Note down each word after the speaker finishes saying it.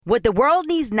What the world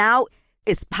needs now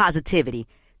is positivity.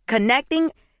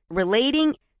 Connecting,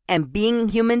 relating, and being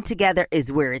human together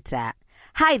is where it's at.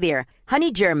 Hi there,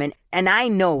 Honey German, and I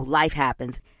know life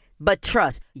happens, but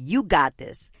trust, you got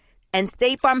this. And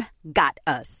State Farm got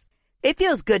us. It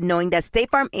feels good knowing that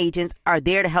State Farm agents are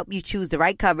there to help you choose the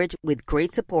right coverage with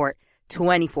great support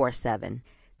 24/7.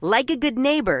 Like a good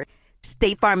neighbor,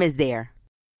 State Farm is there.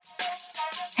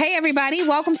 Hey, everybody.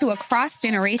 Welcome to Across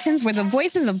Generations, where the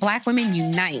voices of Black women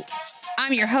unite.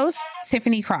 I'm your host,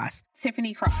 Tiffany Cross.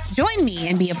 Join me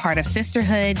and be a part of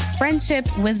sisterhood, friendship,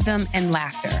 wisdom, and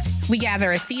laughter. We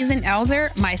gather a seasoned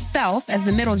elder, myself as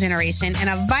the middle generation, and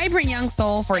a vibrant young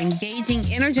soul for engaging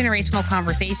intergenerational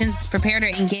conversations. Prepare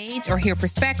to engage or hear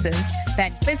perspectives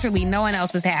that literally no one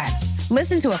else has had.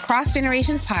 Listen to Across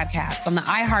Generations podcast on the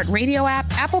iHeartRadio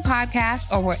app, Apple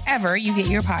Podcasts, or wherever you get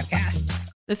your podcasts.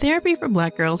 The Therapy for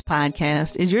Black Girls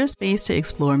podcast is your space to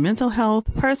explore mental health,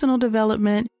 personal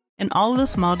development, and all of the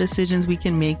small decisions we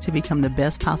can make to become the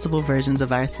best possible versions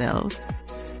of ourselves.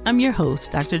 I'm your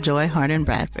host, Dr. Joy Harden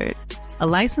Bradford, a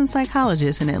licensed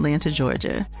psychologist in Atlanta,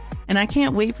 Georgia, and I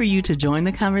can't wait for you to join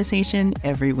the conversation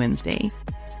every Wednesday.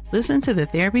 Listen to the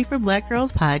Therapy for Black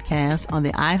Girls podcast on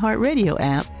the iHeartRadio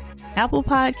app, Apple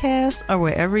Podcasts, or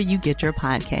wherever you get your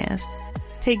podcasts.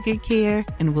 Take good care,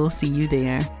 and we'll see you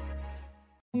there.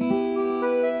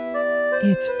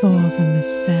 It's Four from the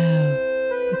South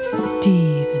with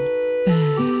Steve and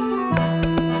Fab.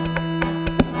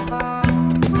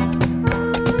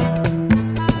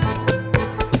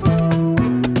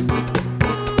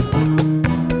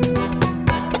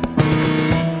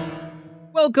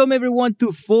 Welcome everyone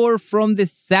to Four from the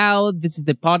South. This is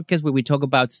the podcast where we talk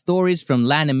about stories from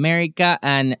Latin America,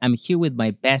 and I'm here with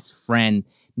my best friend,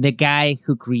 the guy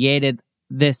who created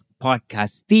this podcast,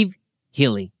 Steve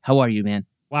Healy. How are you, man?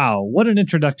 Wow, what an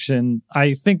introduction.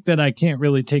 I think that I can't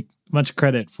really take much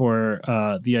credit for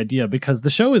the idea, because the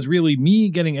show is really me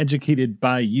getting educated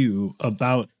by you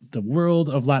about the world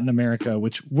of Latin America,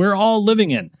 which we're all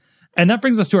living in. And that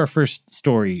brings us to our first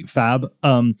story, Fab.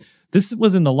 This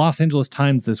was in the Los Angeles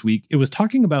Times this week. It was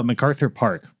talking about MacArthur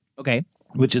Park. Okay.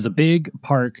 Which is a big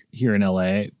park here in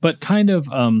LA, but kind of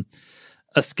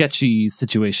a sketchy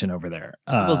situation over there.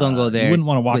 People don't go there. You wouldn't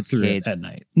want to walk through it at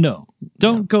night. No,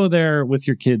 don't go there with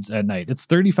your kids at night. It's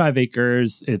 35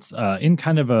 acres. It's in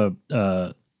kind of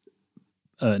an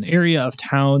area of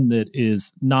town that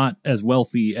is not as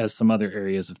wealthy as some other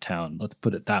areas of town. Let's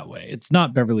put it that way. It's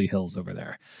not Beverly Hills over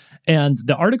there. And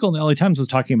the article in the LA Times was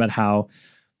talking about how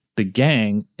the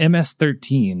gang,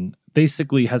 MS-13,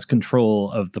 basically has control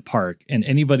of the park, and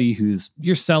anybody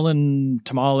you're selling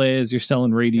tamales, you're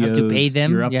selling radios, you have to pay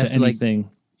them. You're up to anything,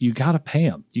 you got to pay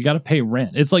them. You got to pay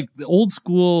rent. It's like the old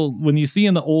school, when you see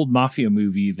in the old mafia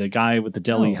movie, the guy with the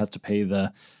deli has to pay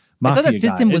the mafia I thought that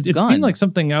system guy. was It gone. seemed like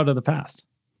something out of the past.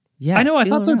 Yeah, I know. I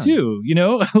thought around. so too. You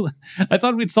know, I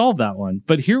thought we'd solve that one,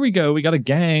 but here we go. We got a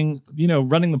gang,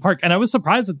 running the park. And I was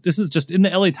surprised that this is just in the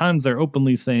LA Times. They're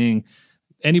openly saying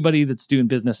anybody that's doing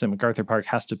business at MacArthur Park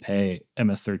has to pay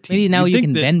MS-13. Maybe now you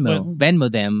can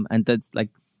Venmo them, and that's like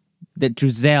the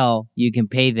Zelle, you can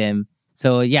pay them.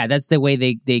 So yeah, that's the way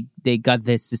they got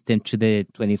this system to the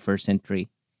 21st century.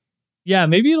 Yeah,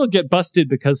 maybe it'll get busted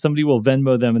because somebody will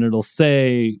Venmo them and it'll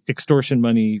say extortion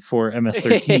money for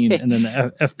MS-13, and then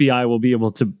the FBI will be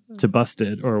able to bust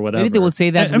it or whatever. Maybe they will say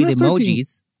that And with MS-13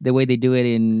 emojis, the way they do it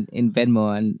in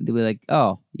Venmo, and they'll be like,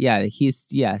 oh, yeah, these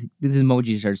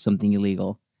emojis are something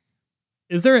illegal.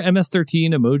 Is there an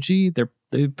MS-13 emoji?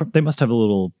 They must have a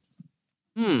little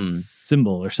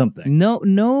symbol or something.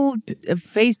 No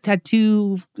face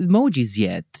tattoo emojis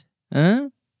yet. Huh?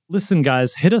 Listen,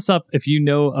 guys, hit us up if you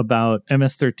know about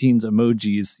MS-13's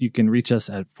emojis. You can reach us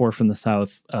at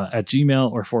 4fromthesouth at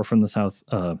Gmail, or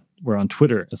 4fromthesouth. We're on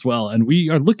Twitter as well. And we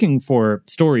are looking for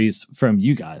stories from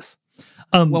you guys.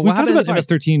 We talked about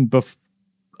MS-13 before.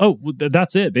 Oh,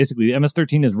 that's it. Basically, the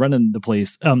MS-13 is running the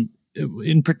place.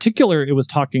 In particular, it was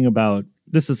talking about,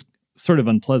 this is sort of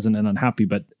unpleasant and unhappy,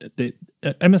 but the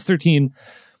MS-13,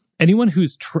 anyone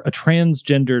who's a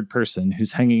transgendered person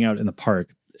who's hanging out in the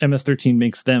park, MS-13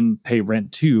 makes them pay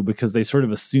rent too, because they sort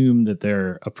of assume that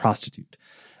they're a prostitute.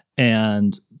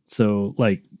 And so,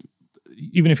 like,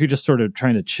 even if you're just sort of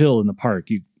trying to chill in the park,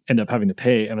 you end up having to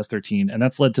pay MS-13. And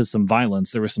that's led to some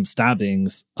violence. There were some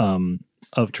stabbings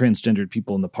of transgendered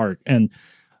people in the park. And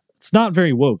it's not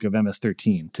very woke of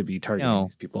MS-13 to be targeting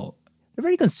these people. They're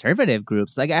very conservative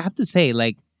groups. Like, I have to say,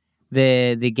 like,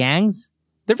 the gangs,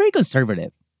 they're very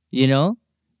conservative,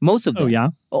 Most of them. Oh, yeah?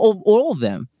 All of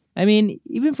them. I mean,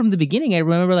 even from the beginning, I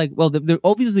remember, like, well, they're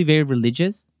obviously very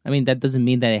religious. I mean, that doesn't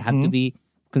mean that they have to be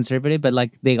conservative, but,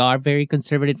 like, they are very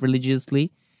conservative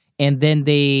religiously. and then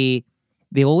they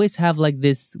always have like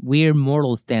this weird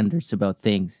moral standards about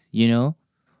things, you know?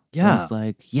 Yeah. It's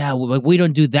like, we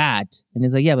don't do that. And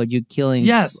it's like, yeah, but you're killing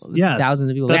thousands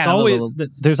of people. That's always,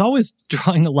 there's always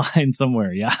drawing a line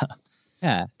somewhere. Yeah.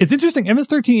 Yeah. It's interesting.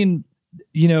 MS-13,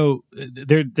 you know,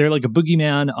 they're like a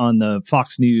boogeyman on the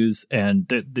Fox News, and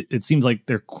it seems like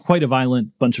they're quite a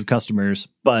violent bunch of customers.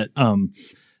 But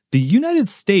the United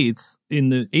States in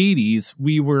the 80s,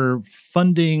 we were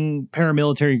funding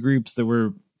paramilitary groups that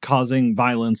were causing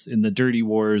violence in the dirty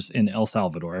wars in El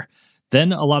Salvador.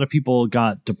 Then a lot of people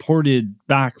got deported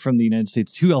back from the United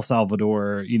States to El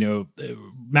Salvador. You know,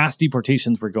 mass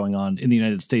deportations were going on in the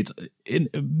United States. In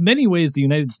many ways, the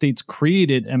United States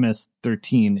created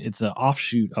MS-13. It's an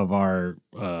offshoot of our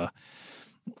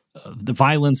the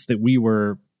violence that we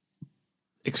were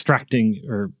extracting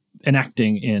or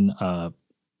enacting in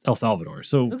El Salvador.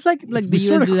 So looks like we the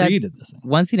sort US of do created this thing.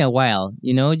 once in a while.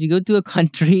 You know, you go to a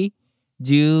country,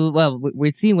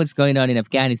 we're seeing what's going on in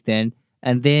Afghanistan,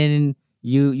 and then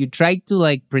you try to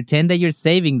like pretend that you're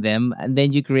saving them, and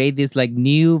then you create these like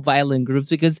new violent groups,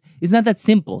 because it's not that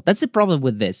simple. That's the problem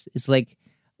with this. It's like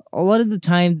a lot of the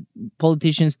time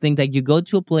politicians think that you go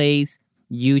to a place,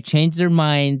 you change their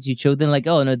minds, you show them like,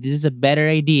 oh no, this is a better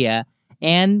idea,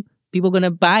 and people are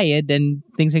gonna buy it, and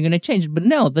things are gonna change. But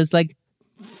no, there's like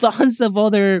tons of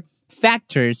other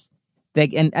factors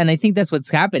that, and I think that's what's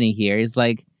happening here. Is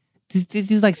like this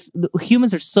is like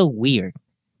humans are so weird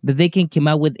that they can come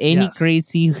out with any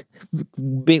crazy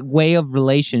big way of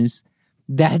relations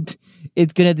that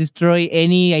it's going to destroy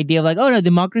any idea of like, oh no,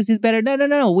 democracy is better.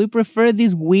 No. We prefer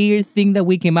this weird thing that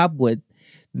we came up with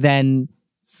than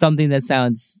something that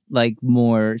sounds like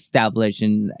more established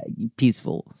and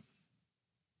peaceful.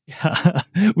 Yeah.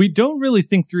 We don't really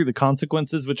think through the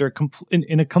consequences, which are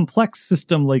in a complex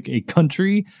system like a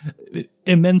country,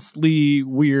 immensely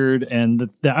weird, and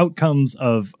the outcomes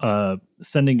of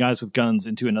sending guys with guns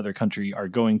into another country are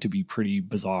going to be pretty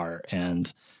bizarre.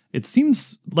 And it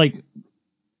seems like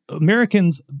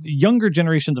Americans, younger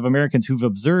generations of Americans who've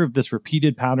observed this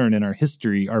repeated pattern in our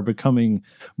history, are becoming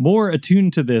more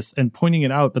attuned to this and pointing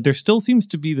it out. But there still seems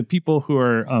to be the people who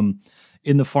are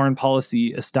in the foreign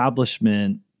policy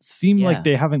establishment seem like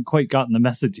they haven't quite gotten the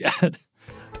message yet.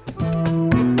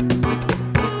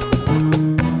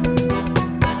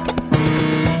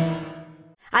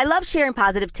 I love sharing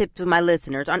positive tips with my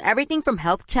listeners on everything from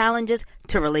health challenges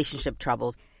to relationship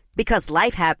troubles, because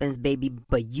life happens, baby,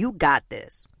 but you got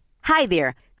this. Hi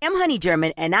there, I'm Honey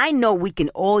German, and I know we can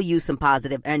all use some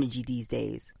positive energy these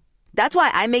days. That's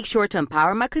why I make sure to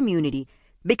empower my community,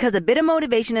 because a bit of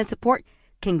motivation and support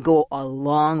can go a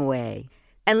long way.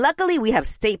 And luckily, we have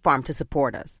State Farm to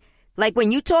support us. Like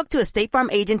when you talk to a State Farm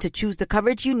agent to choose the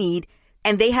coverage you need,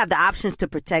 and they have the options to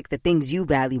protect the things you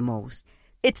value most.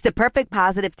 It's the perfect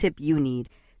positive tip you need.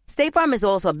 State Farm is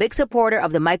also a big supporter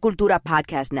of the My Cultura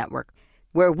podcast network,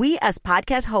 where we as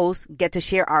podcast hosts get to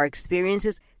share our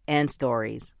experiences and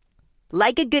stories.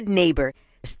 Like a good neighbor,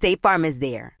 State Farm is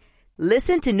there.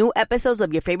 Listen to new episodes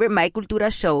of your favorite My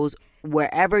Cultura shows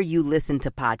wherever you listen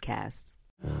to podcasts.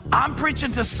 I'm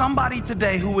preaching to somebody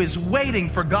today who is waiting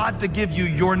for God to give you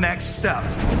your next step,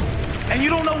 and you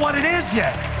don't know what it is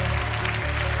yet.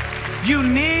 You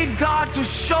need God to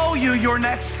show you your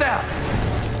next step,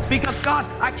 because God,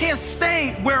 I can't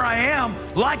stay where I am,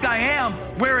 like I am,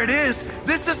 where it is.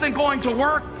 This isn't going to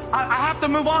work. I have to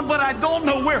move on, but I don't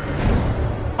know where.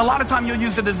 A lot of time you'll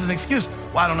use it as an excuse.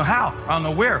 Well, I don't know how. I don't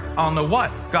know where. I don't know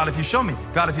what. God, if you show me.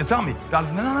 God, if you tell me. God,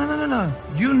 if... No.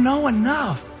 You know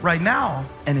enough right now.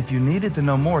 And if you needed to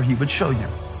know more, he would show you.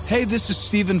 Hey, this is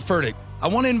Stephen Furtick. I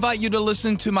want to invite you to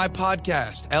listen to my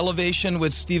podcast, Elevation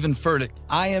with Stephen Furtick.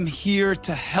 I am here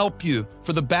to help you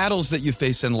for the battles that you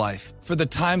face in life, for the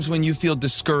times when you feel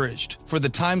discouraged, for the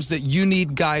times that you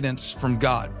need guidance from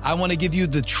God. I want to give you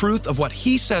the truth of what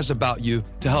he says about you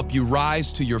to help you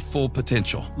rise to your full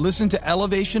potential. Listen to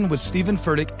Elevation with Stephen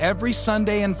Furtick every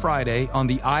Sunday and Friday on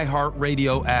the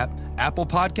iHeartRadio app, Apple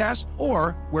Podcasts,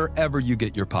 or wherever you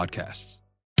get your podcasts.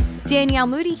 Danielle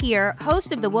Moody here,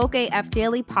 host of the Woke AF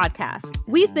Daily podcast.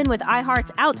 We've been with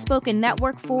iHeart's Outspoken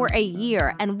Network for a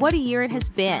year, and what a year it has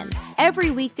been. Every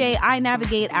weekday, I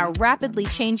navigate our rapidly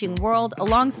changing world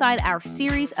alongside our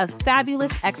series of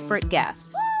fabulous expert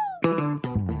guests.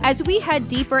 As we head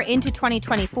deeper into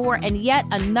 2024 and yet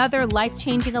another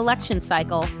life-changing election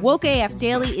cycle, Woke AF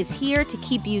Daily is here to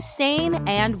keep you sane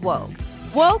and woke.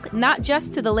 Woke not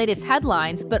just to the latest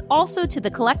headlines, but also to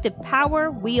the collective power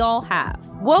we all have.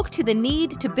 Woke to the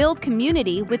need to build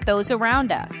community with those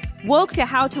around us. Woke to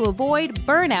how to avoid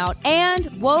burnout, and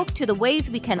woke to the ways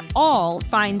we can all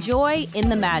find joy in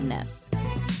the madness.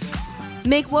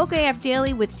 Make Woke AF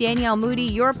Daily with Danielle Moody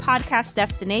your podcast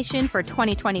destination for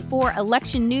 2024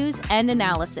 election news and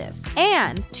analysis.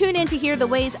 And tune in to hear the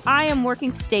ways I am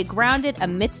working to stay grounded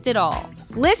amidst it all.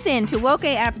 Listen to Woke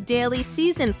AF Daily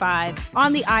Season 5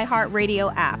 on the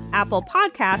iHeartRadio app, Apple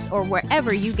Podcasts, or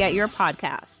wherever you get your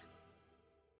podcasts.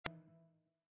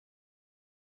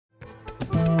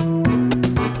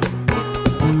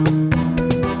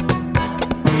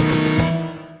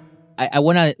 I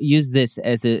want to use this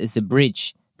as a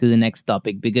bridge to the next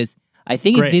topic, because I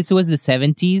think if this was the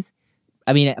 70s,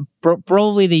 I mean,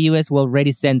 probably the U.S. will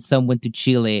already send someone to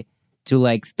Chile to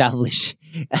like establish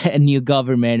a new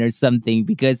government or something,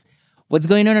 because what's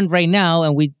going on right now,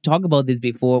 and we talked about this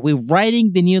before, we're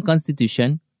writing the new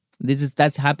constitution.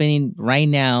 That's happening right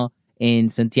now in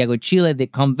Santiago, Chile. The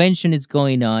convention is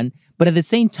going on, but at the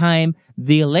same time,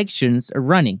 the elections are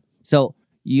running. So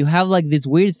you have like this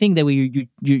weird thing that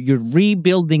you're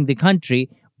rebuilding the country.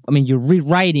 I mean, you're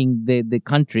rewriting the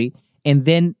country, and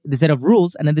then the set of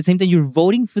rules, and at the same time, you're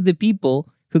voting for the people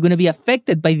who are going to be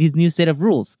affected by this new set of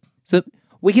rules. So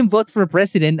we can vote for a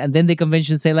president, and then the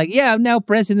convention say like, yeah, now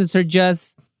presidents are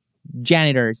just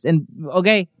janitors, and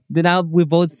okay, then now we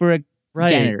vote for a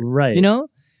janitor, right? You know,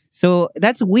 so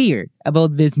that's weird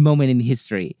about this moment in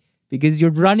history, because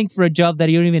you're running for a job that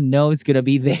you don't even know is going to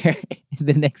be there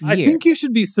the next year. I think you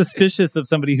should be suspicious of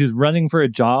somebody who's running for a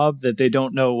job that they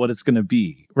don't know what it's going to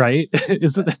be, right?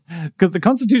 Because the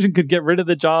Constitution could get rid of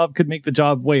the job, could make the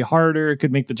job way harder,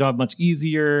 could make the job much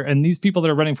easier. And these people that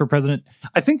are running for president,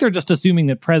 I think they're just assuming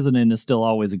that president is still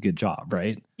always a good job,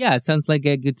 right? Yeah, it sounds like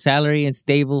a good salary and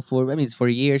stable for, I mean, it's for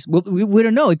years. Well, we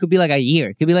don't know. It could be like a year.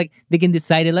 It could be like they can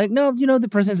decide it like, no, you know, the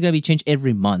president's going to be changed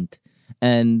every month,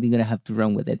 and you're going to have to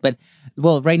run with it. But,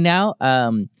 well, right now,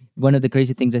 one of the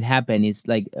crazy things that happened is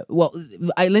like,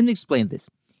 let me explain this.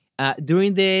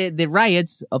 During the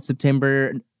riots of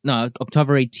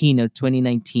October 18 of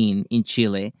 2019 in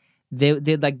Chile, they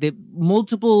like the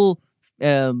multiple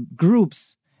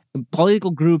groups,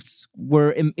 political groups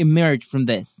were emerged from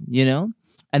this, you know?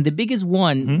 And the biggest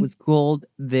one was called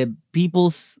the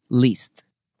People's List,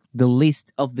 the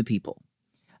list of the people.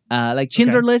 Like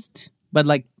Schindler List, but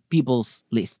like People's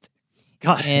List.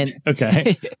 God,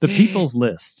 okay. The People's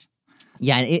List.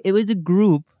 Yeah, and it was a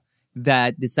group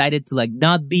that decided to like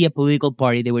not be a political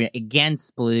party. They were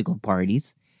against political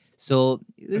parties. So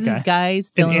these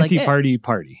guys telling an anti-party like,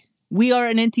 party. We are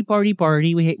an anti-party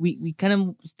party. We kind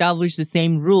of established the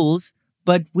same rules,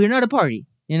 but we're not a party.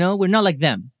 You know, we're not like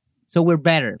them. So we're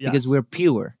better because we're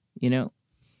pure. You know.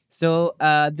 So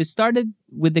they started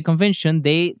with the convention.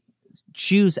 They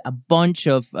choose a bunch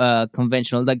of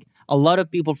conventional, like a lot of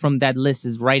people from that list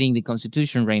is writing the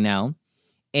Constitution right now.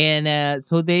 And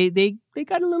so they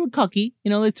got a little cocky.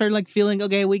 You know, they started like feeling,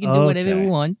 okay, we can do whatever we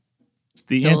want.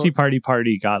 The anti-party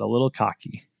party got a little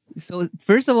cocky. So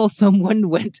first of all, someone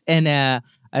went and I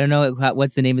don't know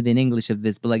what's the name of the English of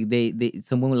this, but like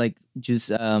someone would like just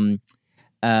get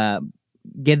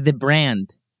the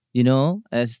brand, you know,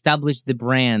 establish the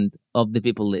brand of the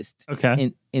people list.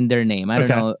 Okay. In their name. I don't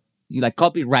know. You like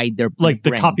copyright their like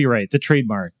brand. The copyright, the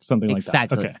trademark, something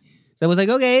exactly. Like that. Okay. So I was like,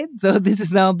 okay, so this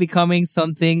is now becoming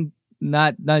something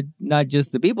not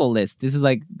just the people list. This is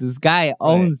like this guy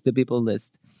owns the people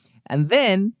list. And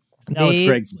then now it's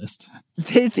Greg's list.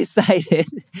 They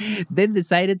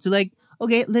decided to like,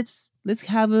 okay, let's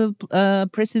have a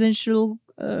presidential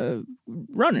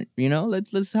runner, you know?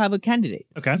 Let's have a candidate.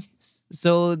 Okay.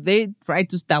 So they tried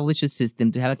to establish a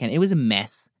system to have a candidate. It was a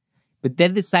mess. But they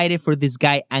decided for this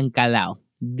guy, Ancalao,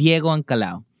 Diego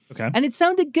Ancalao. Okay. And it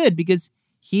sounded good because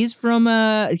he's a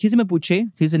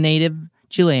Mapuche. He's a native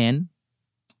Chilean.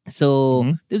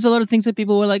 So there's a lot of things that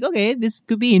people were like, okay, this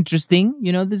could be interesting.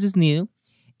 You know, this is new.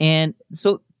 And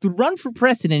so to run for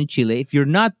president in Chile, if you're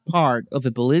not part of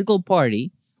a political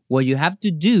party, what you have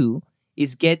to do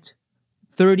is get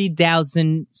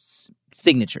 30,000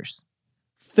 signatures.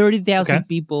 30,000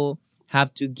 people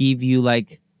have to give you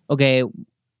like, okay,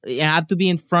 you have to be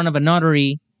in front of a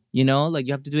notary, you know, like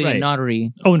you have to do it in a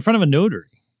notary. Oh, in front of a notary?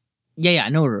 Yeah,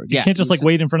 notary. You can't just like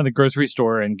wait in front of the grocery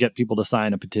store and get people to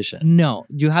sign a petition. No,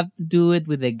 you have to do it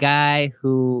with a guy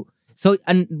who...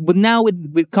 but now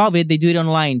with COVID, they do it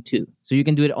online too. So you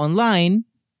can do it online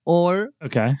or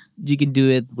you can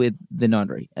do it with the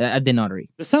notary, at the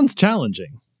notary. This sounds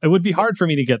challenging. It would be hard for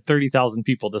me to get 30,000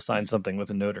 people to sign something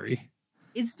with a notary.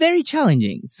 It's very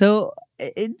challenging. So,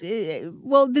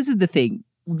 well, this is the thing.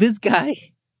 This guy,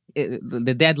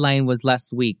 the deadline was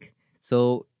last week.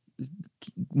 So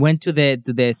went to the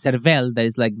CERVEL, that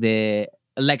is like the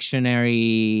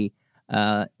electionary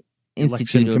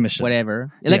institute or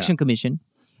whatever, election commission,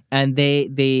 and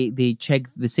they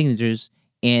checked the signatures,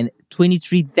 and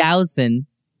 23,000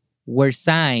 were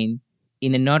signed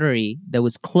in a notary that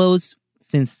was closed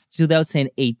since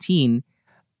 2018.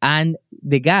 And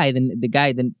the guy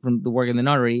from the work in the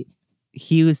notary,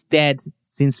 he was dead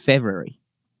since February.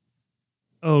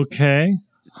 Okay.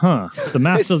 Huh. The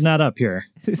math doesn't add up here.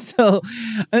 So,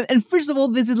 and first of all,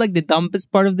 this is like the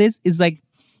dumbest part of this is like,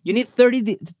 you need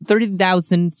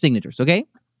 30,000 signatures, okay?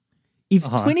 If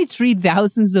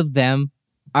 23,000 of them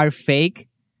are fake,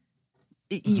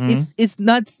 it's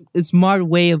not a smart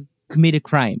way of commit a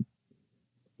crime.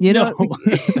 You know? No.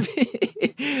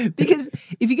 Because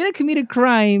if you're going to commit a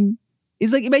crime,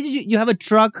 it's like, imagine you have a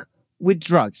truck with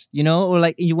drugs, you know, or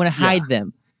like you want to hide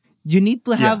them. You need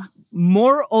to have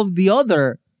more of the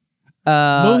other.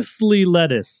 Mostly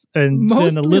lettuce and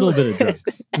then a little bit of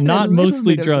drugs. Not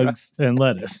mostly drugs and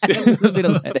lettuce. A little bit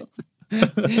of lettuce.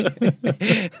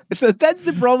 So that's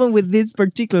the problem with this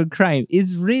particular crime.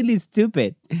 It's really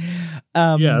stupid.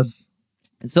 Yes.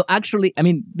 So actually, I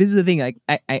mean, this is the thing. Like,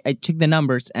 I checked the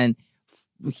numbers, and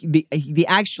the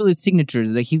actual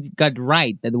signatures that he got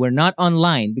right that were not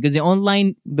online, because the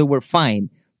online they were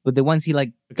fine, but the ones he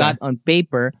got on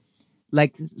paper,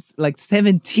 like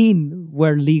 17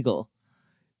 were legal.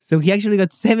 So he actually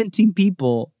got 17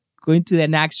 people going to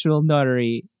an actual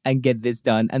notary and get this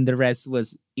done, and the rest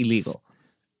was illegal.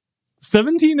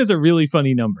 17 is a really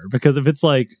funny number, because if it's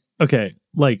like, okay,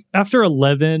 like after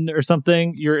 11 or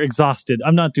something, you're exhausted.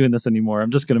 I'm not doing this anymore.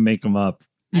 I'm just going to make them up.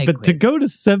 But to go to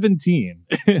 17,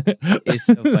 it's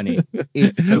so funny.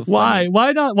 It's so funny.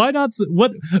 Why not?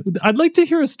 What? I'd like to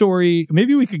hear a story.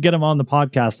 Maybe we could get him on the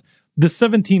podcast. The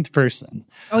 17th person.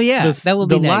 Oh yeah, that will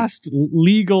be the nice. last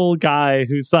legal guy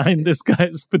who signed this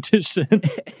guy's petition.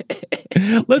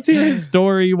 Let's hear his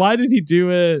story. Why did he do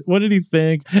it? What did he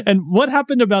think? And what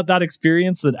happened about that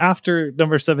experience that after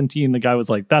number 17, the guy was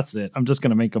like, "That's it. I'm just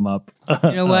gonna make him up."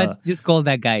 You know what? Just call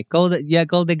that guy. Call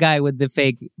the guy with the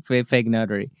fake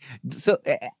notary. So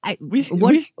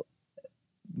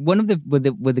one of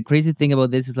the crazy thing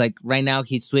about this is like right now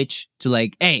he switched to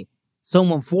like, hey,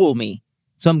 someone fooled me.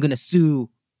 So I'm going to sue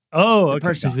the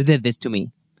person who did this to me.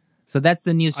 So that's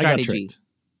the new strategy.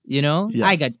 You know?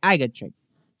 Yes. I got tricked.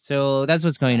 So that's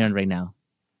what's going on right now.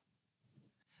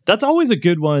 That's always a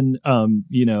good one.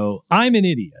 You know, I'm an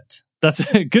idiot.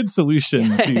 That's a good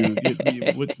solution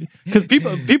to, because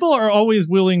people are always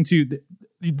willing to.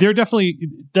 They're definitely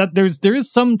that there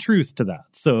is some truth to that.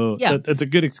 So that's a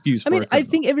good excuse. I mean, I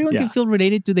think everyone can feel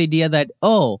related to the idea that,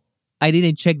 oh, I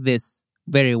didn't check this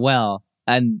very well.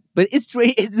 But it's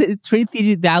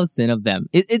 23,000 of them.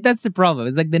 That's the problem.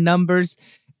 It's like the numbers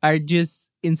are just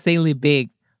insanely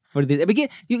big for this. Because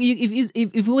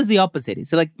if it was the opposite,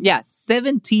 so like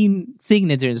 17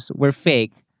 signatures were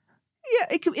fake.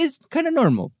 Yeah, it's kind of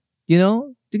normal. You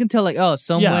know, you can tell like, oh,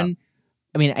 someone. Yeah.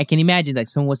 I mean, I can imagine like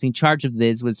someone was in charge of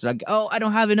this. Was like, oh, I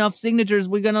don't have enough signatures.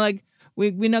 We're gonna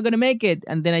we're not gonna make it,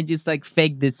 and then I just like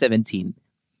faked this 17.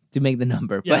 To make the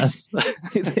number. Yes. But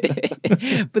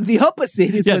the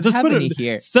opposite is what's happening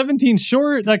here. 17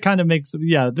 short, that kind of makes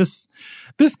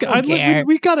this guy.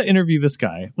 We got to interview this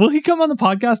guy. Will he come on the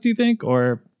podcast, do you think?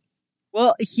 Or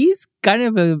well, he's kind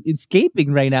of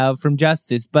escaping right now from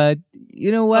justice, but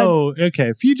you know what? Oh,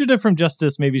 okay. Fugitive from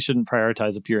justice maybe shouldn't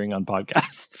prioritize appearing on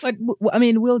podcasts. But I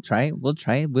mean, we'll try. I want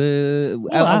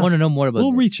to know more about this.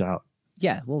 We'll reach out.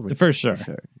 Yeah, we'll reach out.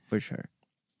 For sure.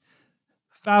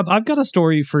 Fab, I've got a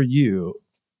story for you.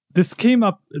 This came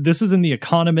up. This is in The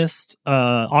Economist,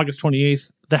 August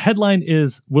 28th. The headline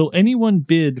is, "Will anyone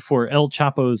bid for El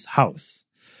Chapo's house?"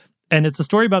 And it's a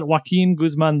story about Joaquin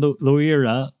Guzman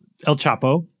Loera, El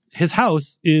Chapo. His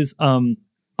house is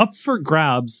up for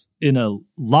grabs in a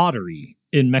lottery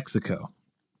in Mexico.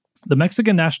 The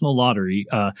Mexican National Lottery,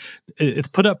 it's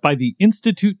put up by the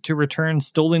Institute to Return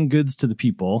Stolen Goods to the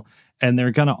People, and they're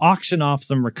going to auction off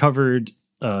some recovered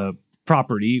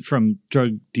property from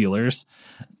drug dealers.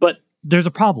 But there's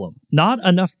a problem. Not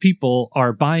enough people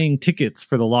are buying tickets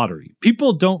for the lottery.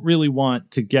 People don't really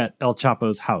want to get El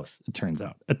Chapo's house, it turns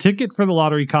out. A ticket for the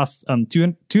lottery costs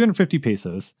 250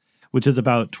 pesos, which is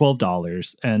about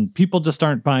 $12, and people just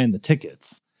aren't buying the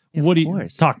tickets. What do you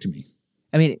talk to me?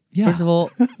 I mean, first of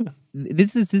all,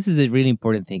 this is a really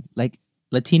important thing. Like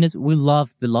Latinos, we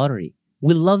love the lottery.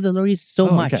 We love the lottery so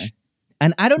much. Okay.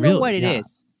 And I don't know what it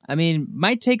is. I mean,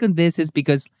 my take on this is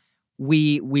because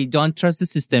we don't trust the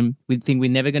system. We think we're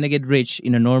never gonna get rich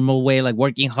in a normal way, like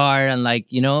working hard and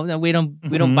like, you know, we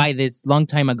don't buy this long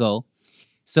time ago.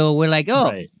 So we're like,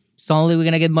 suddenly we're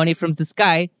gonna get money from the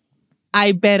sky.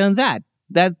 I bet on that.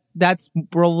 That's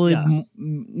probably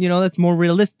you know, that's more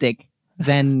realistic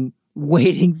than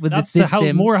waiting for That's the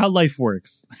system. how life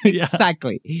works. Yeah.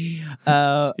 Exactly.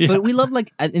 But we love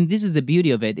like, and this is the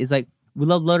beauty of it, is like we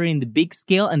love lottery in the big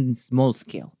scale and in small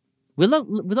scale. We love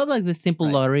like the simple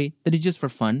lottery that is just for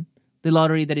fun, the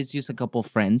lottery that is just a couple of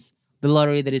friends, the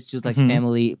lottery that is just like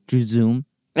family through Zoom.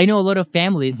 I know a lot of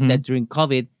families that during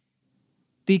COVID,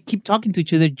 they keep talking to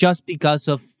each other just because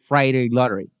of Friday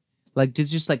lottery. Like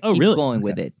just like keep going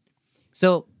with it.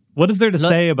 So what is there to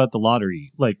say about the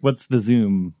lottery? Like, what's the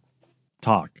Zoom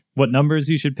talk? What numbers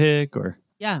you should pick, or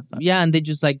yeah, and they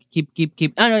just like keep.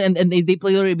 I don't know, and they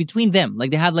play lottery between them.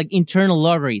 Like they have like internal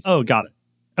lotteries. Oh, got it.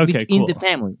 Okay, in cool. the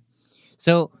family.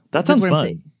 So that's what fun.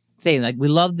 I'm saying. Like we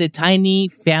love the tiny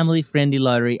family friendly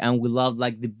lottery, and we love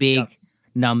like the big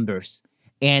numbers.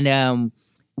 And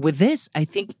with this, I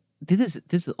think this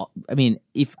is. I mean,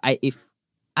 if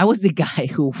I was the guy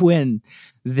who win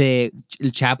the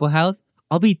El Chapo house,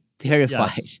 I'll be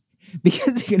terrified. Yes.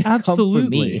 Because they're going to come for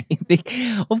me.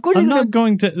 Of course, I'm not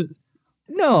going to.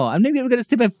 No, I'm not going to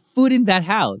step my foot in that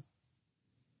house.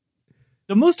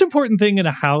 The most important thing in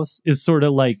a house is sort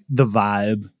of like the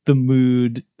vibe, the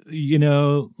mood. You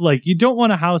know, like you don't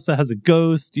want a house that has a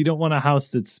ghost. You don't want a house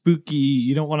that's spooky.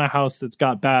 You don't want a house that's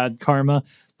got bad karma.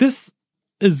 This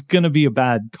is going to be a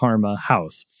bad karma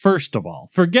house. First of all,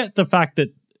 forget the fact that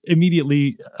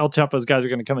immediately El Chapo's guys are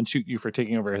going to come and shoot you for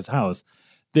taking over his house.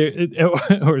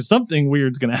 Or something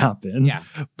weird's going to happen. Yeah.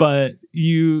 But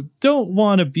you don't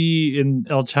want to be in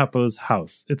El Chapo's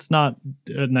house. It's not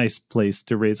a nice place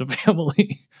to raise a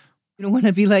family. You don't want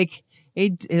to be like,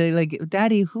 hey, like,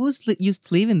 Daddy, who's used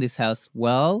to live in this house?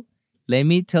 Well, let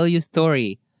me tell you a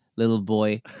story, little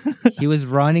boy. He was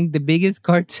running the biggest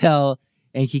cartel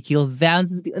and he killed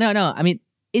thousands of people. No. I mean,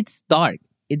 it's dark.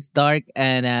 It's dark.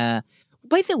 And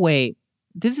by the way,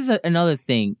 this is another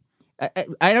thing.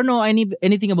 I don't know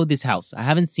anything about this house. I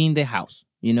haven't seen the house,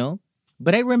 you know?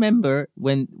 But I remember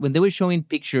when they were showing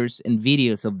pictures and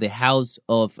videos of the house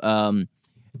of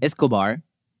Escobar.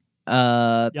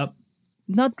 Yep.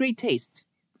 Not great taste.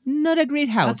 Not a great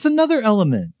house. That's another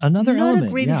element. Not a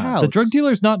great house. The drug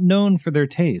dealer's not known for their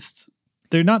taste.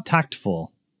 They're not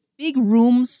tactful. Big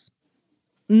rooms.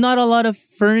 Not a lot of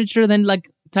furniture. Then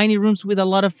like tiny rooms with a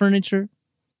lot of furniture.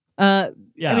 I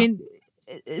mean,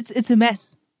 it's a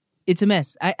mess. It's a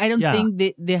mess. I don't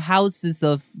think the houses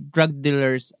of drug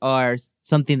dealers are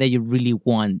something that you really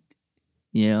want,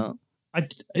 you know?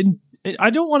 I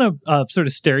don't want to sort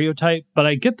of stereotype, but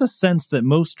I get the sense that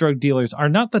most drug dealers are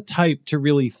not the type to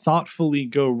really thoughtfully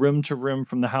go room to room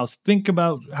from the house, think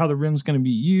about how the room's going to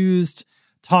be used,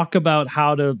 talk about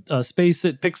how to space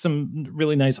it, pick some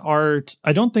really nice art.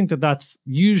 I don't think that that's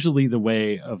usually the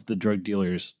way of the drug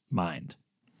dealer's mind.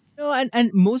 No,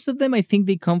 and most of them, I think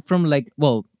they come from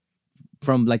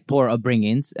from poor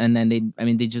upbringings, and then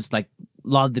they just like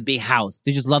love the big house.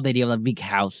 They just love the idea of a big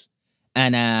house,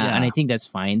 and I think that's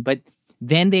fine. But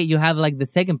then you have like the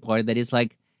second part that is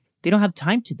like they don't have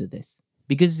time to do this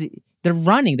because they're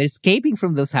escaping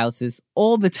from those houses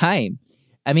all the time.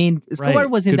 I mean, Escobar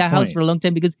was in that house for a long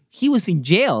time because he was in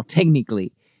jail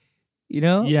technically, you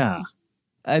know? Yeah.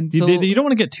 And so, you don't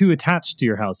want to get too attached to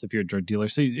your house if you're a drug dealer.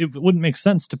 So it wouldn't make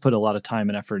sense to put a lot of time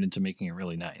and effort into making it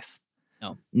really nice.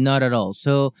 No, not at all.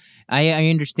 So I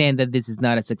understand that this is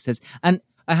not a success. And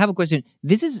I have a question.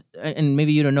 This is, and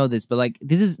maybe you don't know this, but like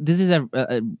this is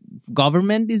a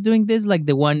government is doing this, like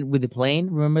the one with the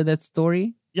plane. Remember that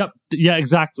story? Yep. Yeah,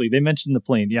 exactly. They mentioned the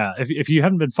plane. Yeah. If you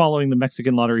haven't been following the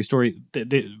Mexican lottery story,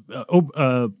 AMLO,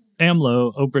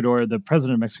 Obrador, the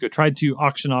president of Mexico, tried to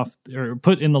auction off or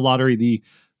put in the lottery the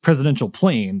presidential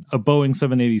plane, a Boeing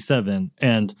 787,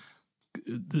 and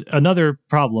another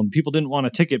problem, people didn't want a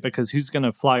ticket because who's going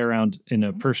to fly around in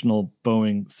a personal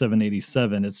Boeing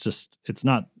 787? It's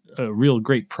not a real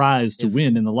great prize to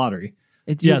win in the lottery.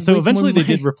 So eventually they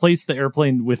did replace the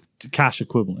airplane with cash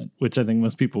equivalent, which I think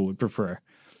most people would prefer.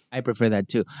 I prefer that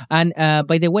too. And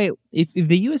by the way, if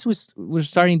the US was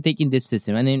starting taking this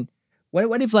system, and then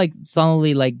what if like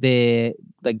suddenly like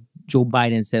Joe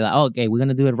Biden said, like, oh, okay, we're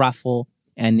gonna do a raffle,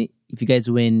 and if you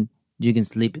guys win, you can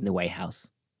sleep in the White House.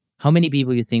 How many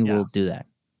people you think will do that?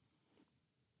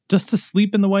 Just to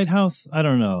sleep in the White House? I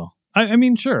don't know. I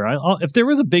mean, sure. If there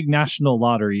was a big national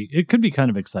lottery, it could be kind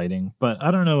of exciting, but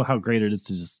I don't know how great it is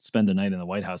to just spend a night in the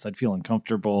White House. I'd feel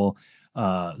uncomfortable.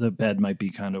 The bed might be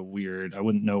kind of weird. I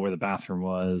wouldn't know where the bathroom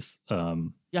was.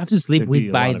 You have to sleep with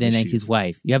Biden and his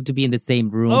wife. You have to be in the same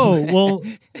room. Oh, well,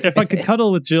 if I could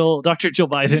cuddle with Dr. Jill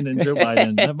Biden and Joe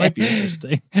Biden, that might be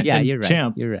interesting. Yeah, you're right.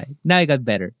 Champ. You're right. Now you got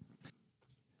better.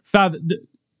 Fab,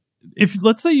 if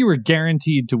let's say you were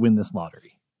guaranteed to win this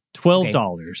lottery,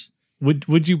 $12,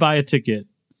 would you buy a ticket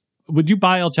would you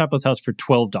buy El Chapo's house for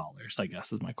 $12? I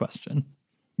guess is my question.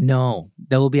 No,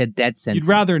 that will be a dead sentence.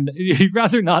 You'd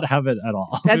rather not have it at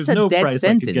all. That's There's a no dead price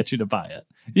sentence. that could get you to buy it.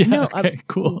 Yeah. No, okay.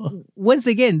 Cool. Once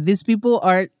again, these people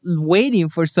are waiting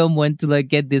for someone to like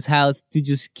get this house to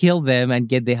just kill them and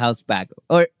get the house back,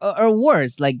 or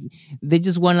worse, like they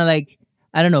just want to like,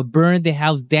 I don't know, burn the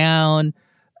house down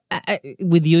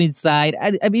with you inside.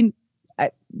 I mean,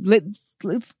 let's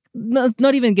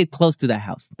not even get close to that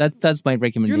house. That's my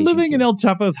recommendation. You're living in El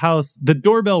Chapo's house. The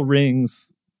doorbell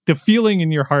rings. The feeling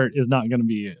in your heart is not going to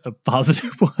be a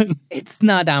positive one. It's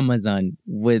not Amazon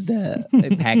with a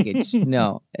package.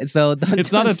 No. So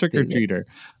it's not a trick-or-treater.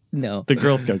 No. The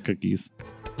Girl Scout cookies.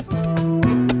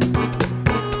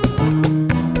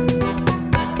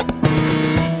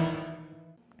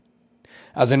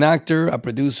 As an actor, a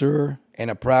producer, and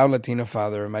a proud Latino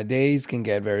father, my days can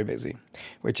get very busy,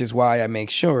 which is why I make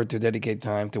sure to dedicate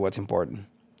time to what's important.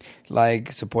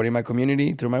 Like supporting my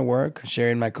community through my work,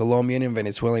 sharing my Colombian and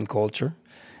Venezuelan culture,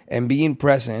 and being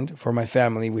present for my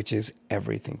family, which is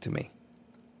everything to me.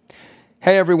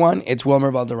 Hey everyone, it's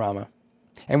Wilmer Valderrama.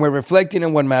 And we're reflecting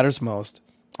on what matters most.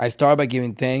 I start by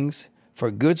giving thanks for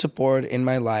good support in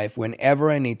my life whenever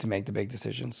I need to make the big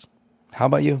decisions. How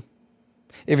about you?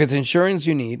 If it's insurance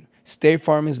you need, State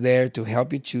Farm is there to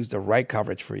help you choose the right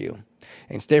coverage for you.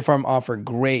 And State Farm offers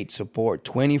great support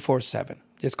 24/7.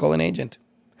 Just call an agent.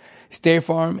 State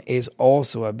Farm is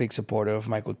also a big supporter of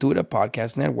my Cultura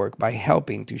podcast network by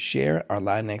helping to share our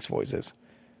Latinx voices.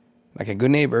 Like a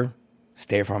good neighbor,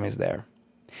 State Farm is there.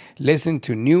 Listen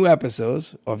to new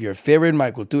episodes of your favorite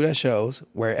My Cultura shows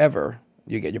wherever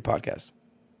you get your podcasts.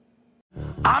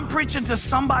 I'm preaching to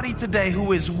somebody today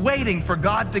who is waiting for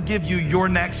God to give you your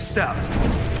next step.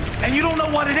 And you don't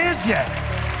know what it is yet.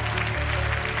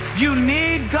 You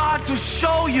need God to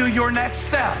show you your next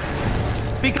step.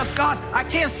 Because God, I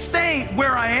can't stay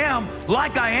where I am,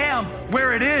 like I am,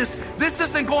 where it is. This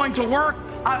isn't going to work.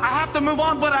 I have to move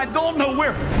on, but I don't know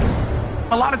where.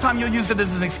 A lot of time you'll use it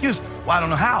as an excuse. Well, I don't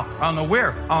know how. I don't know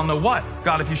where. I don't know what.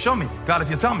 God, if you show me. God,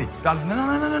 if you tell me. God, if...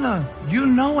 No. You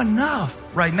know enough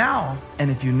right now.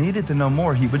 And if you needed to know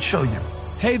more, he would show you.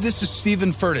 Hey, this is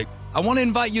Stephen Furtick. I want to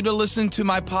invite you to listen to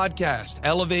my podcast,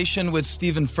 Elevation with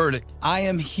Stephen Furtick. I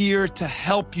am here to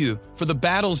help you for the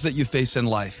battles that you face in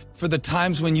life, for the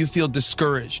times when you feel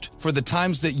discouraged, for the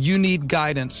times that you need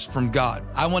guidance from God.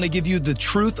 I want to give you the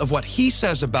truth of what He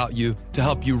says about you to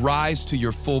help you rise to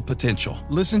your full potential.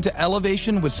 Listen to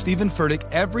Elevation with Stephen Furtick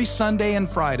every Sunday and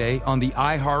Friday on the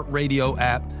iHeartRadio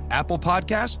app, Apple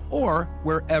Podcasts, or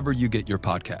wherever you get your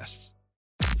podcasts.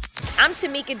 I'm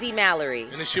Tamika D. Mallory.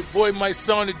 And it's your boy, my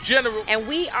son, the General. And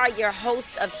we are your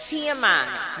hosts of TMI.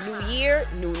 New year,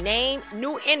 new name,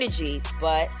 new energy,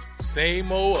 but...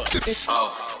 same old us.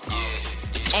 Oh,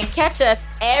 yeah. And catch us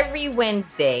every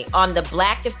Wednesday on the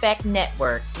Black Effect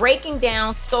Network, breaking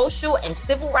down social and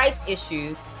civil rights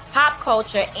issues, pop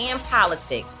culture, and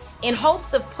politics, in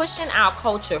hopes of pushing our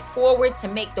culture forward to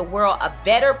make the world a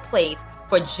better place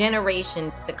for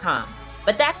generations to come.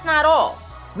 But that's not all.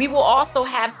 We will also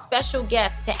have special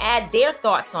guests to add their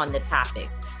thoughts on the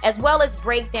topics, as well as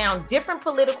break down different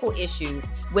political issues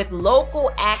with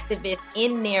local activists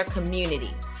in their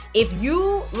community. If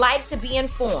you like to be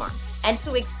informed and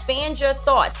to expand your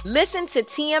thoughts, listen to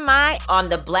TMI on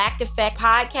the Black Effect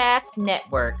Podcast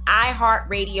Network,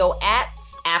 iHeartRadio app,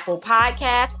 Apple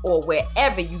Podcasts, or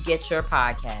wherever you get your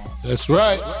podcasts. That's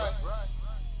right.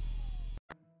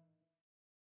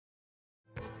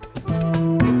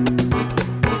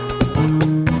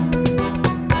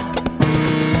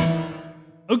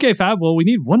 Okay, Fab. Well, we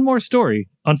need one more story.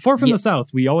 On Four from the South,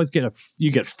 we always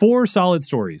you get 4 solid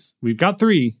stories. We've got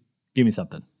 3. Give me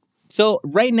something. So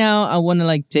right now, I want to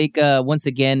like take once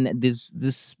again this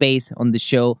space on the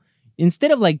show.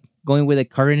 Instead of like going with a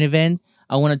current event,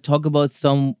 I want to talk about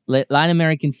some Latin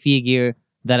American figure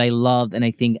that I loved, and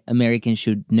I think Americans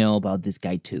should know about this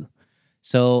guy too.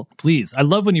 So please, I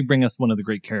love when you bring us one of the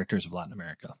great characters of Latin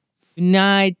America.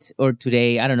 Tonight or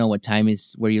today, I don't know what time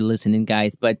is where you're listening,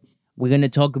 guys, but we're going to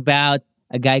talk about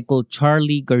a guy called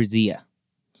Charly Garcia.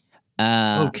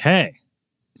 Okay.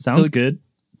 Sounds good.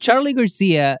 Charly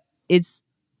Garcia is,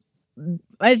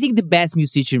 I think, the best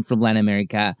musician from Latin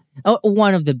America.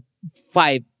 One of the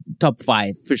top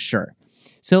 5 for sure.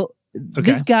 So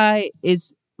this guy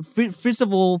is, first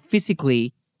of all,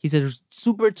 physically, he's a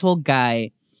super tall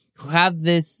guy who have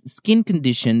this skin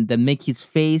condition that make his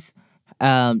face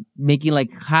making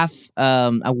like half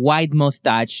a wide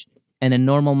mustache and a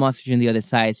normal mustache on the other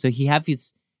side. So he have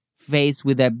his face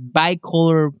with a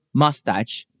bicolor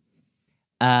mustache.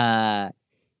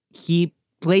 He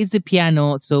plays the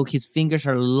piano, so his fingers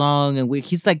are long and weird.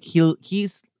 He's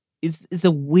it's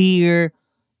a weird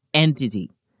entity.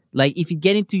 Like if you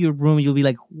get into your room, you'll be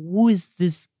like, who is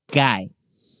this guy?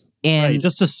 And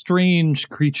just a strange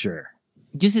creature.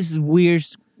 Just this weird,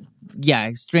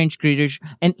 strange creature.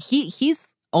 And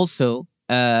he's also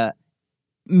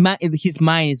his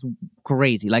mind is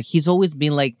crazy. Like he's always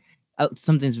been like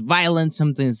something's violent,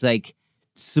 something's like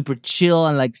super chill,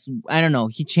 and like I don't know.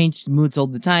 He changed moods all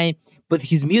the time, but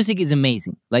his music is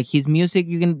amazing. Like his music,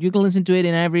 you can listen to it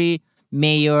in every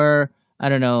major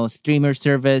streamer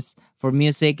service for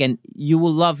music, and you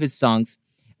will love his songs.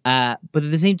 But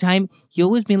at the same time, he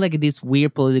always been like this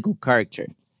weird political character,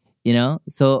 you know.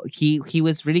 So he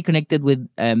was really connected with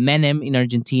Menem in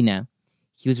Argentina.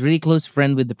 He was really close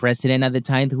friend with the president at the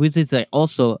time, who is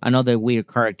also another weird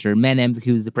character. Menem,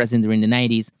 who was the president during the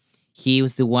 90s, he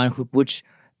was the one who pushed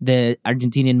the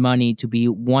Argentinian money to be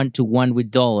 1-to-1 with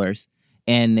dollars.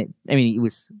 And I mean, it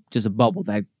was just a bubble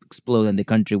that exploded and the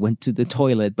country went to the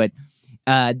toilet. But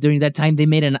during that time, they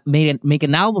make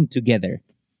an album together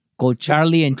called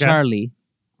Charlie and Charlie.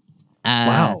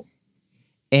 Wow.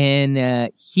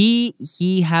 And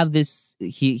he have this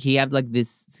he have like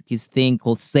this his thing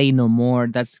called Say No More.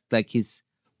 That's like his.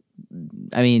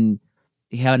 I mean,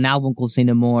 he had an album called Say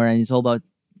No More, and it's all about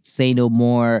say no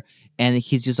more. And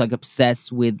he's just like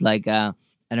obsessed with like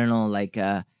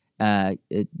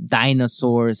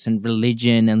dinosaurs and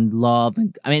religion and love.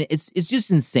 And I mean, it's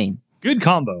just insane. Good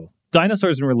combo.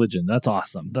 Dinosaurs and religion. That's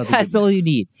awesome. That's all you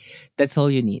need. That's all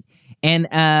you need. And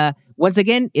once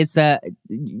again, it's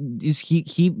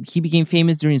he became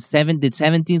famous during the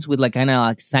 70s with like kind of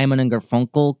like Simon and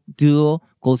Garfunkel duo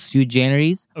called Sui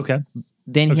Generis. Okay.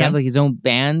 Then he had like his own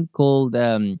band called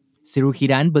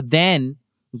Cirujiran. But then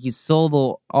his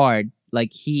solo art,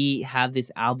 like he had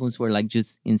these albums were like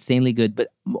just insanely good. But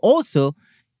also,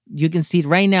 you can see it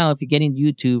right now if you get in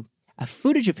YouTube, a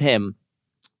footage of him.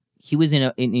 He was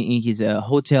in his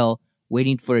hotel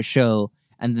waiting for a show.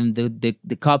 And then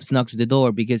the cops knocked at the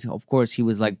door because, of course, he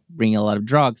was like bringing a lot of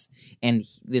drugs. And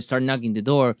they start knocking the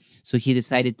door. So he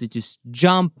decided to just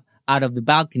jump out of the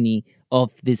balcony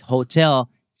of this hotel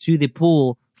to the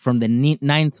pool from the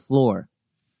 9th floor.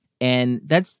 And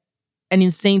that's an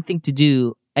insane thing to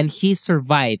do. And he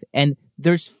survived. And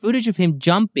there's footage of him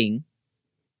jumping.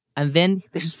 And then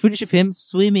there's footage of him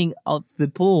swimming out the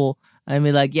pool. I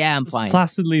mean, like, yeah, I'm fine.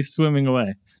 Placidly swimming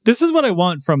away. This is what I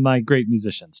want from my great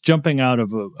musicians, jumping out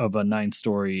of a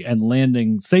 9-story and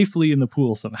landing safely in the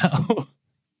pool somehow.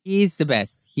 He's the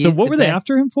best. So what were they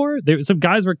after him for? Some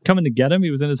guys were coming to get him.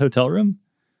 He was in his hotel room.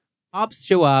 Cops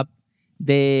show up.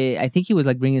 I think he was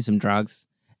like bringing some drugs,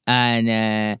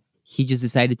 and he just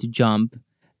decided to jump.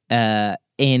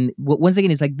 And once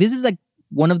again, it's like, this is like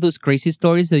one of those crazy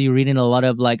stories that you read in a lot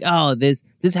of like, oh, this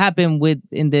happened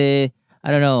in the,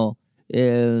 I don't know,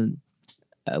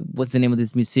 what's the name of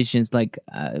these musicians? Like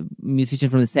musician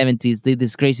from the 70s did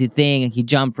this crazy thing, and he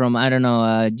jumped from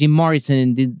Jim Morrison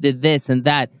and did this and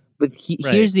that. But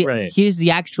here's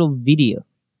the actual video,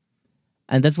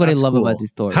 and that's what I love about this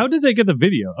story. How did they get the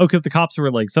video? Oh, because the cops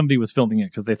were like, somebody was filming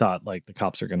it because they thought like the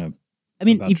cops are gonna. I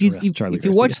mean, if you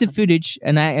watch the footage,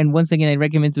 and once again I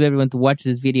recommend to everyone to watch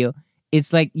this video.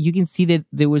 It's like you can see that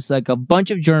there was like a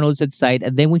bunch of journalists outside,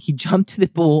 and then when he jumped to the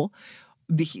pool.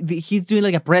 He's doing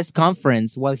like a press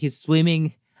conference while he's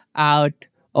swimming out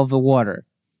of the water.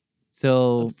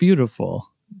 So that's beautiful.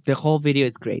 The whole video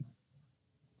is great.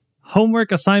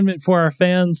 Homework assignment for our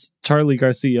fans, Charlie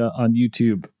Garcia on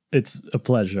YouTube. It's a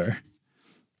pleasure.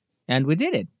 And we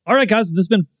did it. All right, guys, this has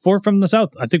been 4 from the South.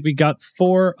 I think we got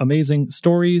 4 amazing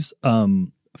stories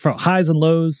from highs and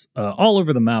lows all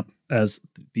over the map as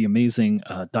the amazing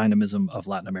dynamism of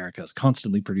Latin America is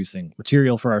constantly producing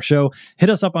material for our show. Hit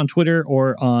us up on Twitter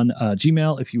or on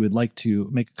Gmail if you would like to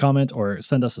make a comment or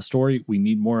send us a story. We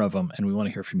need more of them, and we want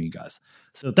to hear from you guys.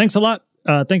 So thanks a lot.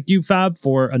 Thank you, Fab,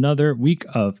 for another week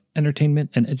of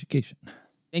entertainment and education.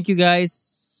 Thank you,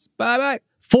 guys. Bye-bye.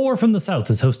 4 from the South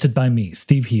is hosted by me,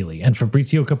 Steve Healy, and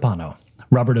Fabrizio Capano.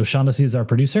 Robert O'Shaughnessy is our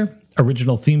producer.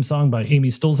 Original theme song by Amy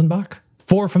Stolzenbach.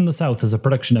 4 from the South is a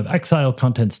production of Exile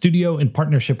Content Studio in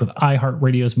partnership with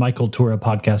iHeartRadio's My Cultura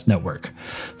podcast network.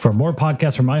 For more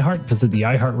podcasts from iHeart, visit the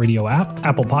iHeartRadio app,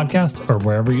 Apple Podcasts, or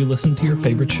wherever you listen to your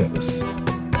favorite shows.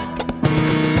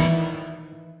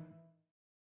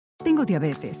 Tengo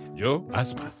diabetes. Yo,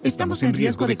 asma. Estamos en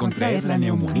riesgo de contraer la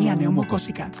neumonía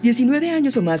neumocócica. 19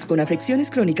 años o más con afecciones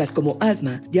crónicas como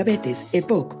asma, diabetes,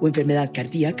 EPOC o enfermedad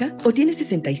cardíaca, o tienes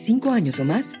 65 años o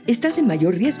más, estás en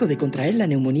mayor riesgo de contraer la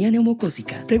neumonía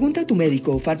neumocócica. Pregunta a tu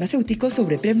médico o farmacéutico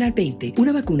sobre Prevnar 20,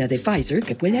 una vacuna de Pfizer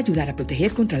que puede ayudar a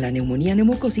proteger contra la neumonía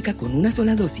neumocócica con una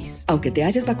sola dosis. Aunque te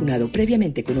hayas vacunado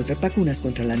previamente con otras vacunas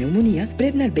contra la neumonía,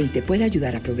 Prevnar 20 puede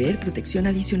ayudar a proveer protección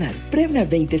adicional. Prevnar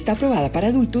 20 está aprobada para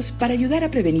adultos para ayudar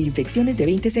a prevenir infecciones de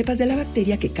 20 cepas de la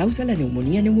bacteria que causa la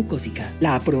neumonía neumocócica.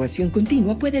 La aprobación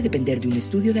continua puede depender de un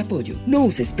estudio de apoyo. No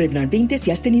uses Prevnar 20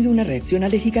 si has tenido una reacción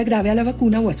alérgica grave a la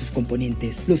vacuna o a sus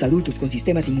componentes. Los adultos con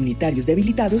sistemas inmunitarios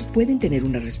debilitados pueden tener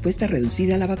una respuesta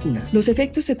reducida a la vacuna. Los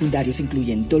efectos secundarios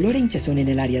incluyen dolor e hinchazón en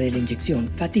el área de la inyección,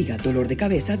 fatiga, dolor de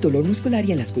cabeza, dolor muscular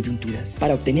y en las coyunturas.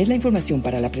 Para obtener la información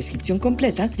para la prescripción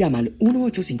completa, llama al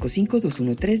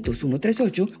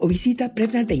 1-855-213-2138 o visita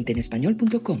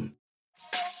Prevnar20enespañol.com.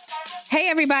 Hey,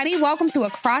 everybody. Welcome to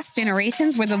Across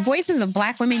Generations, where the voices of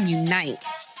Black women unite.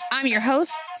 I'm your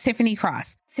host, Tiffany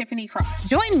Cross.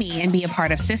 Join me and be a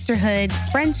part of sisterhood,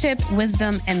 friendship,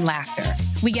 wisdom, and laughter.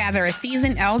 We gather a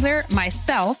seasoned elder,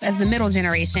 myself as the middle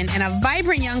generation, and a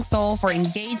vibrant young soul for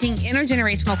engaging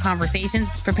intergenerational conversations.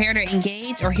 Prepare to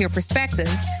engage or hear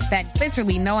perspectives that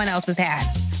literally no one else has had.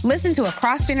 Listen to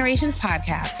Across Generations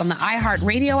podcast on the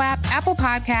iHeartRadio app, Apple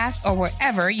Podcasts, or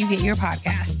wherever you get your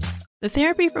podcasts. The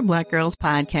Therapy for Black Girls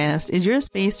podcast is your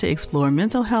space to explore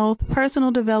mental health,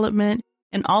 personal development,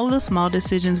 and all of the small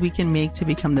decisions we can make to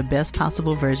become the best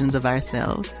possible versions of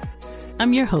ourselves.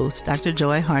 I'm your host, Dr.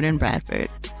 Joy Harden Bradford,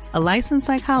 a licensed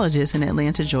psychologist in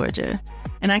Atlanta, Georgia,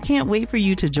 and I can't wait for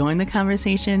you to join the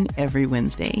conversation every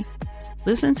Wednesday.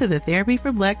 Listen to the Therapy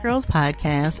for Black Girls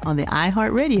podcast on the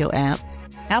iHeartRadio app,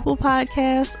 Apple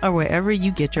Podcasts, or wherever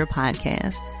you get your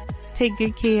podcasts. Take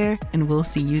good care, and we'll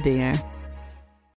see you there.